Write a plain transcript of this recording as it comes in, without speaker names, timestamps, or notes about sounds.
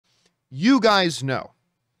you guys know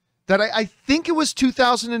that I think it was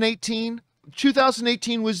 2018.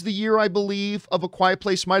 2018 was the year, I believe, of A Quiet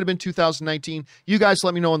Place. Might have been 2019. You guys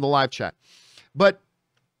let me know in the live chat. But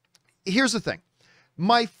here's the thing.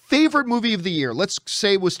 My favorite movie of the year, let's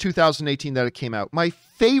say it was 2018 that it came out. My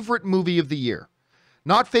favorite movie of the year,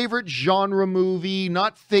 not favorite genre movie,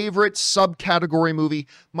 not favorite subcategory movie.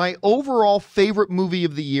 My overall favorite movie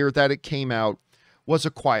of the year that it came out was A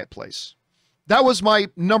Quiet Place. That was my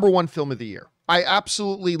 #1 film of the year. I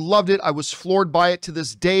absolutely loved it. I was floored by it to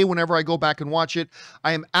this day. Whenever I go back and watch it,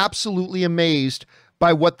 I am absolutely amazed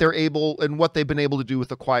by what they've been able to do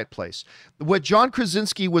with A Quiet Place. What John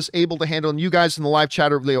Krasinski was able to handle, and you guys in the live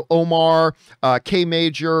chat, Omar, K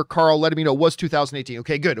Major, Carl, letting me know, was 2018.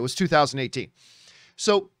 Okay, good. It was 2018.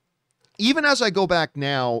 So even as I go back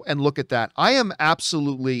now and look at that, I am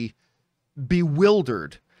absolutely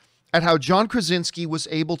bewildered at how John Krasinski was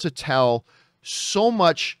able to tell so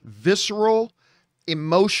much visceral,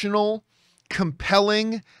 emotional,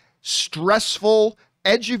 compelling, stressful,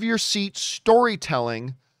 edge of your seat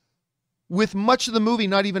storytelling with much of the movie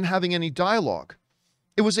not even having any dialogue.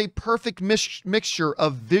 It was a perfect mixture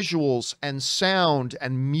of visuals and sound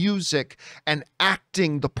and music and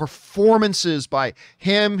acting. The performances by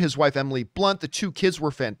him, his wife Emily Blunt, the 2 kids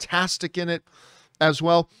were fantastic in it as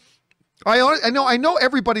well. I know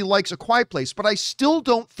everybody likes A Quiet Place, but I still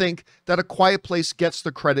don't think that A Quiet Place gets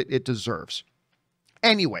the credit it deserves.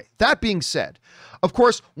 Anyway, that being said, of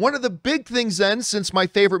course, one of the big things then, since my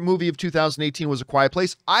favorite movie of 2018 was A Quiet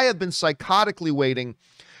Place, I have been psychotically waiting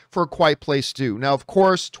for A Quiet Place 2. Now, of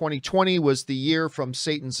course, 2020 was the year from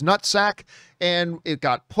Satan's nutsack, and it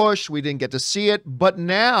got pushed. We didn't get to see it, but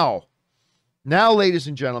now, ladies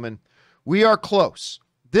and gentlemen, we are close.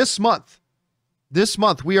 This month,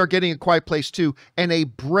 we are getting A Quiet Place 2, and a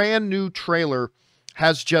brand new trailer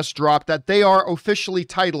has just dropped that they are officially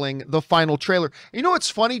titling the final trailer. You know what's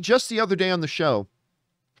funny? Just the other day on the show,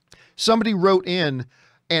 somebody wrote in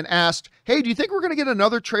and asked, hey, do you think we're going to get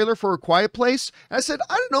another trailer for A Quiet Place? And I said,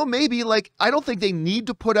 I don't know, maybe. Like, I don't think they need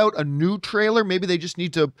to put out a new trailer. Maybe they just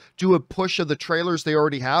need to do a push of the trailers they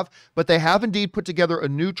already have. But they have indeed put together a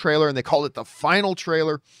new trailer, and they called it the final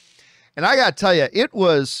trailer. And I got to tell you,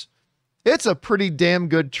 it's a pretty damn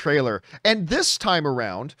good trailer. And this time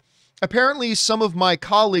around, apparently some of my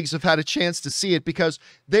colleagues have had a chance to see it because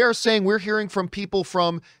they are saying we're hearing from people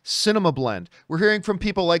from Cinema Blend. We're hearing from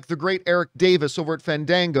people like the great Eric Davis over at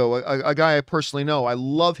Fandango, a guy I personally know. I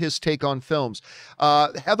love his take on films.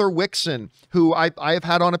 Heather Wixon, who I have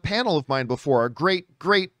had on a panel of mine before, a great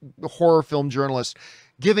horror film journalist,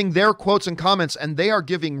 giving their quotes and comments, and they are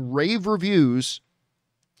giving rave reviews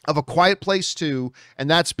of A Quiet Place 2, and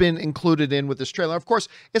that's been included in with this trailer. Of course,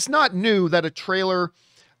 it's not new that a trailer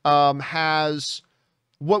has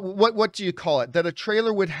what do you call it? That a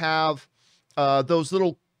trailer would have those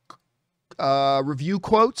little review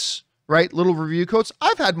quotes, right? Little review quotes.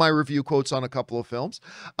 I've had my review quotes on a couple of films.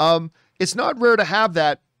 It's not rare to have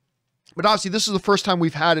that, but obviously this is the first time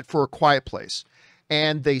we've had it for A Quiet Place.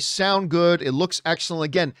 And they sound good. It looks excellent.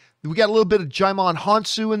 Again, we got a little bit of Djimon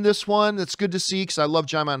Hounsou in this one. That's good to see because I love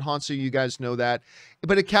Djimon Hounsou. You guys know that.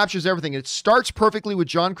 But it captures everything. It starts perfectly with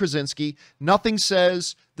John Krasinski. Nothing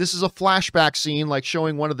says this is a flashback scene like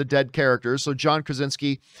showing one of the dead characters. So John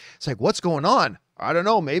Krasinski, it's like, what's going on? I don't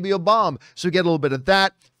know, maybe a bomb. So we get a little bit of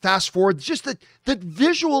that. Fast forward, just the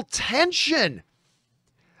visual tension.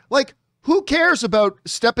 Like, who cares about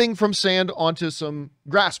stepping from sand onto some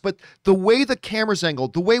grass? But the way the camera's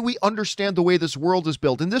angled, the way we understand the way this world is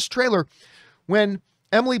built. In this trailer, when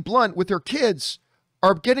Emily Blunt with her kids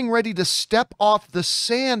are getting ready to step off the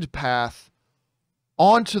sand path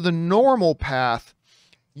onto the normal path,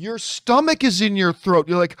 your stomach is in your throat.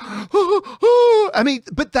 You're like, I mean,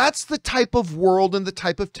 but that's the type of world and the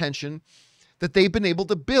type of tension that they've been able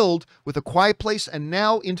to build with A Quiet Place and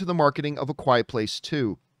now into the marketing of A Quiet Place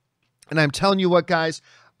 2. And I'm telling you what, guys,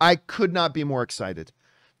 I could not be more excited.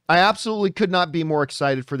 I absolutely could not be more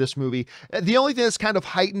excited for this movie. The only thing that's kind of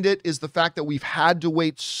heightened it is the fact that we've had to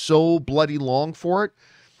wait so bloody long for it.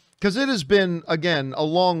 Because it has been, again, a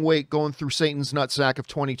long wait going through Satan's nutsack of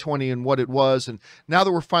 2020 and what it was. And now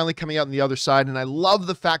that we're finally coming out on the other side, and I love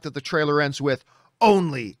the fact that the trailer ends with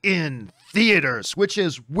only in theaters, which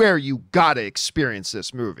is where you gotta experience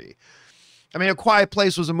this movie. I mean, A Quiet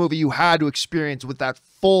Place was a movie you had to experience with that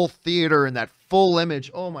full theater and that full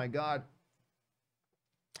image. Oh my God.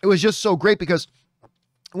 It was just so great because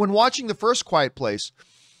when watching the first Quiet Place,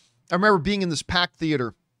 I remember being in this packed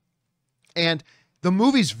theater and the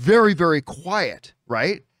movie's very, very quiet,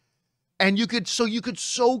 right? And you could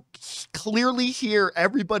so clearly hear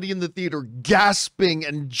everybody in the theater gasping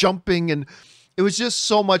and jumping and It was just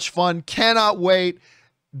so much fun. Cannot wait.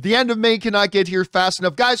 The end of May cannot get here fast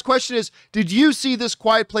enough. Guys, question is, did you see this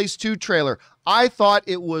Quiet Place 2 trailer? I thought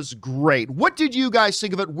it was great. What did you guys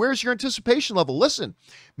think of it? Where's your anticipation level? Listen,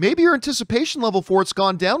 maybe your anticipation level for it's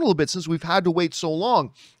gone down a little bit since we've had to wait so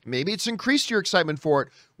long. Maybe it's increased your excitement for it.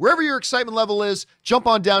 Wherever your excitement level is, jump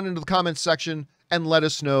on down into the comments section and let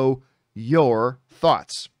us know your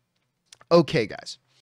thoughts. Okay, guys.